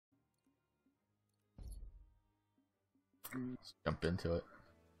Let's jump into it.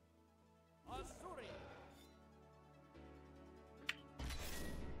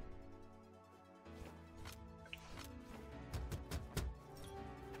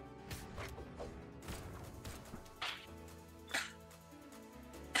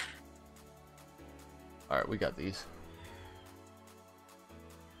 Alright, we got these.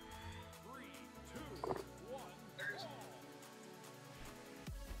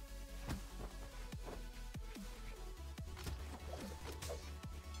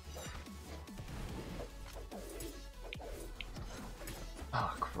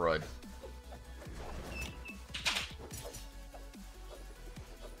 Oh, crud.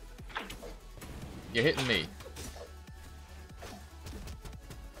 You're hitting me.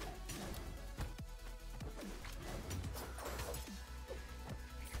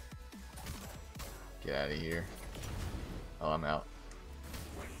 Get out of here. Oh, I'm out.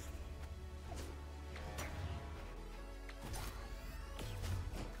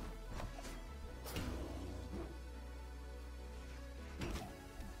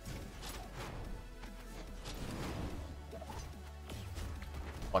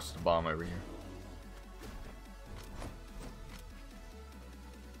 Watch the bomb over here.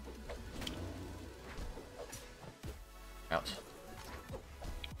 Ouch.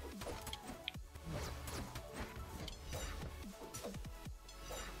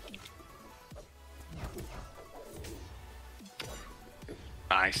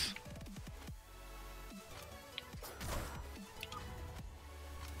 Nice.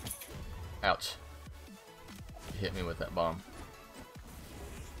 Ouch. You hit me with that bomb.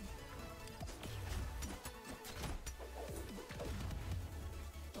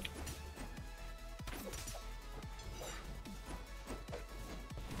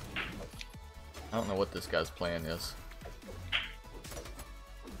 I don't know what this guy's plan is.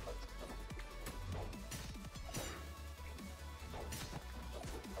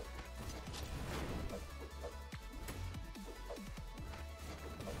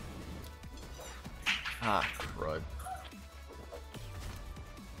 Ah, crud.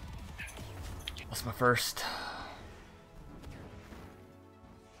 That's my first.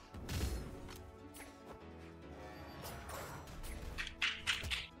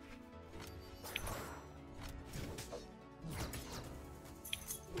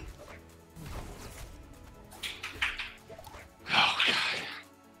 Oh god.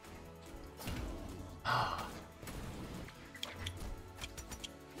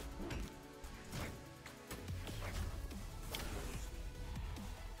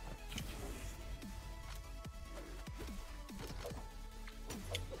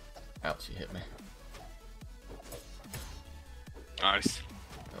 Ouch, you hit me. Nice.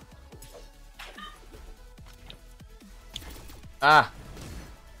 Ah!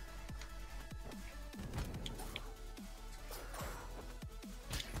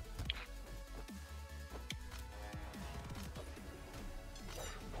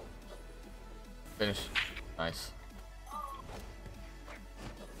 Finish. Nice.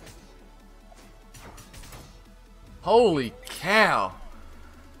 Holy cow!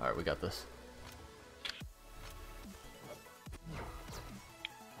 Alright, we got this.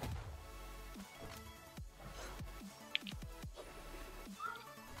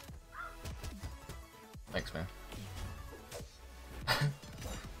 Thanks, man.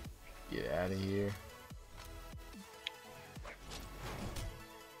 Get out of here.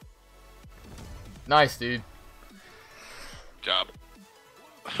 Nice, dude. Job.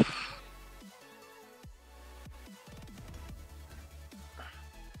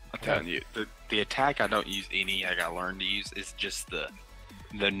 I'm telling you, the attack I don't use any. I gotta learn to use is just the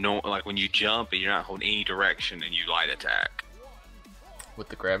no, like when you jump and you're not holding any direction and you light attack. With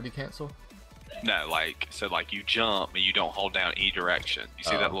the gravity cancel? No, like so like you jump and you don't hold down any direction. You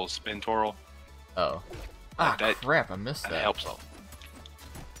see that little spin twirl? Oh. Ah, that, crap! I missed that. That helps.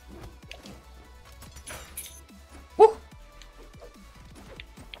 Woo!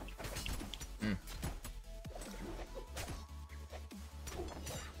 Mm.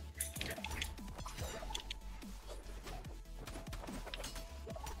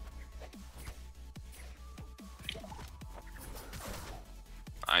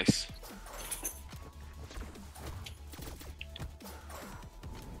 Nice.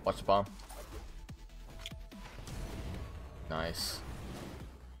 Watch the bomb. Nice.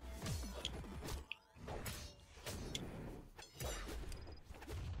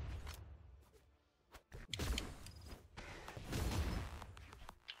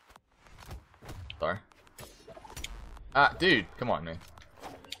 Sorry. Ah, dude, come on, man.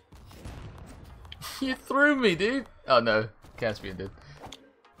 You threw me, dude. Oh no, Caspian did.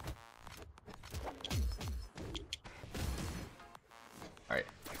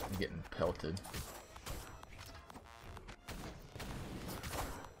 getting pelted.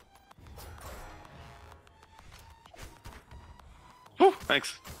 Whew,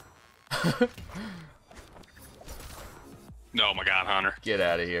 thanks. No, my God, Hunter. Get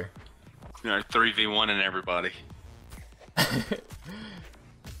out of here. You know, 3v1 and everybody.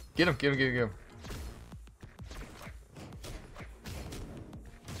 Get him, get him, get him, get him.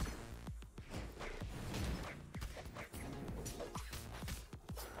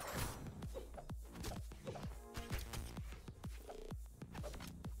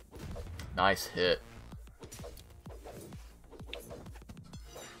 Nice hit.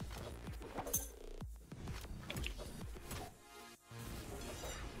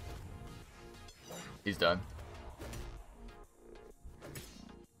 He's done.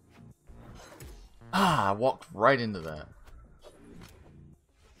 Ah, I walked right into that.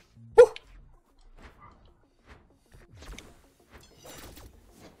 Woo!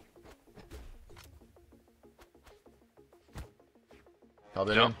 Called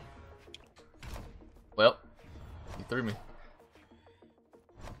it in. Well, he threw me.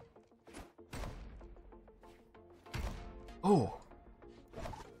 Oh.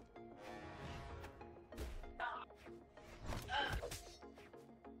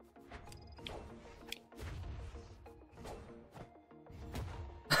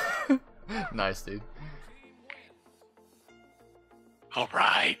 Nice, dude. All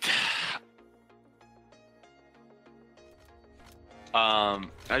right.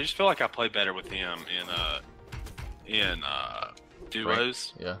 I just feel like I play better with him in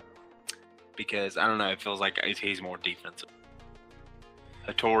duos. Yeah. Because I don't know, it feels like he's more defensive.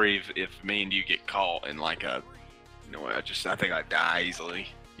 Hattori, if me and you get caught in like a, you know, I think I die easily.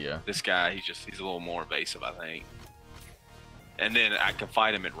 Yeah. This guy, he's a little more evasive, I think. And then I can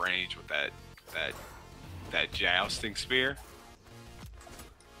fight him at range with that jousting spear.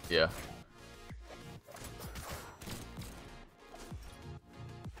 Yeah.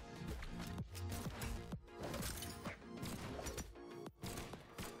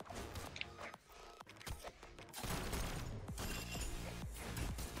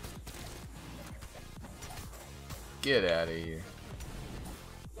 Get out of here.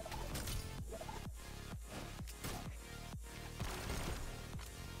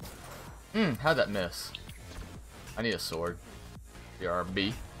 How'd that miss? I need a sword.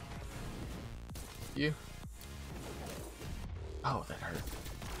 BRB. You? Oh, that hurt.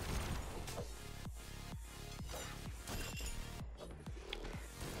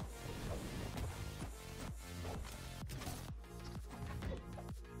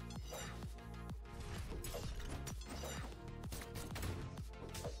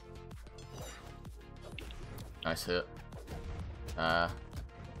 Nice hit.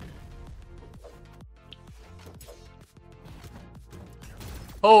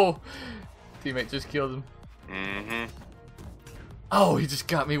 Oh! Teammate just killed him. Mm-hmm. Oh, he just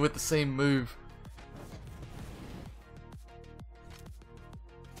got me with the same move.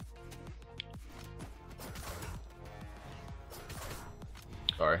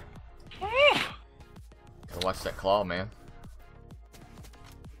 Sorry. Gotta watch that claw, man.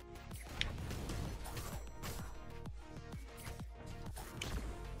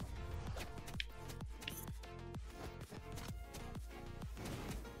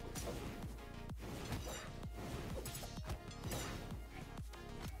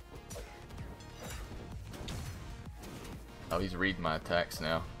 Oh, he's reading my attacks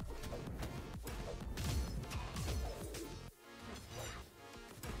now.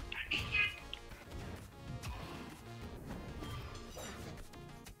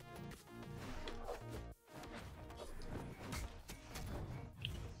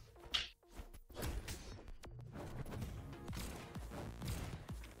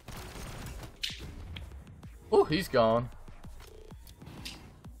 Oh, he's gone.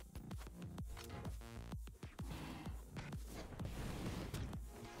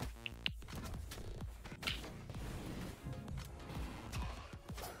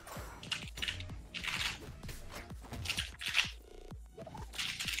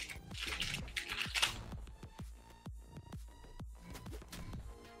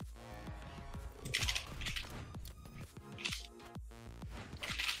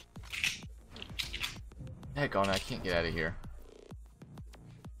 Heck on, I can't get out of here.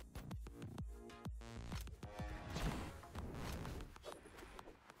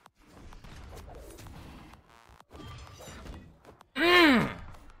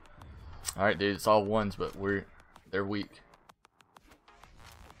 Alright, dude, it's all ones, but they're weak.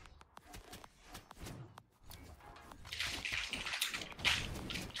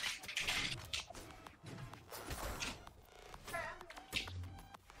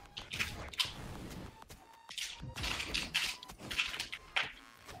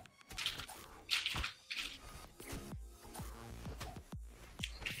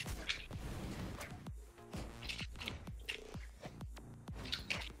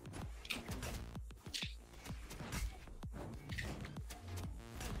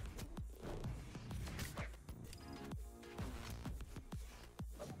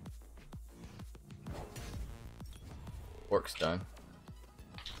 Work's done.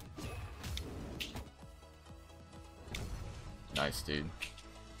 Nice, dude.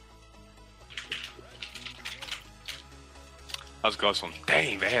 That was a close one.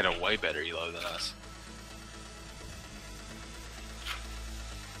 Dang, they had a way better elo than us.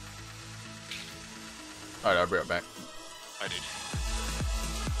 Alright, I'll be right back. I did.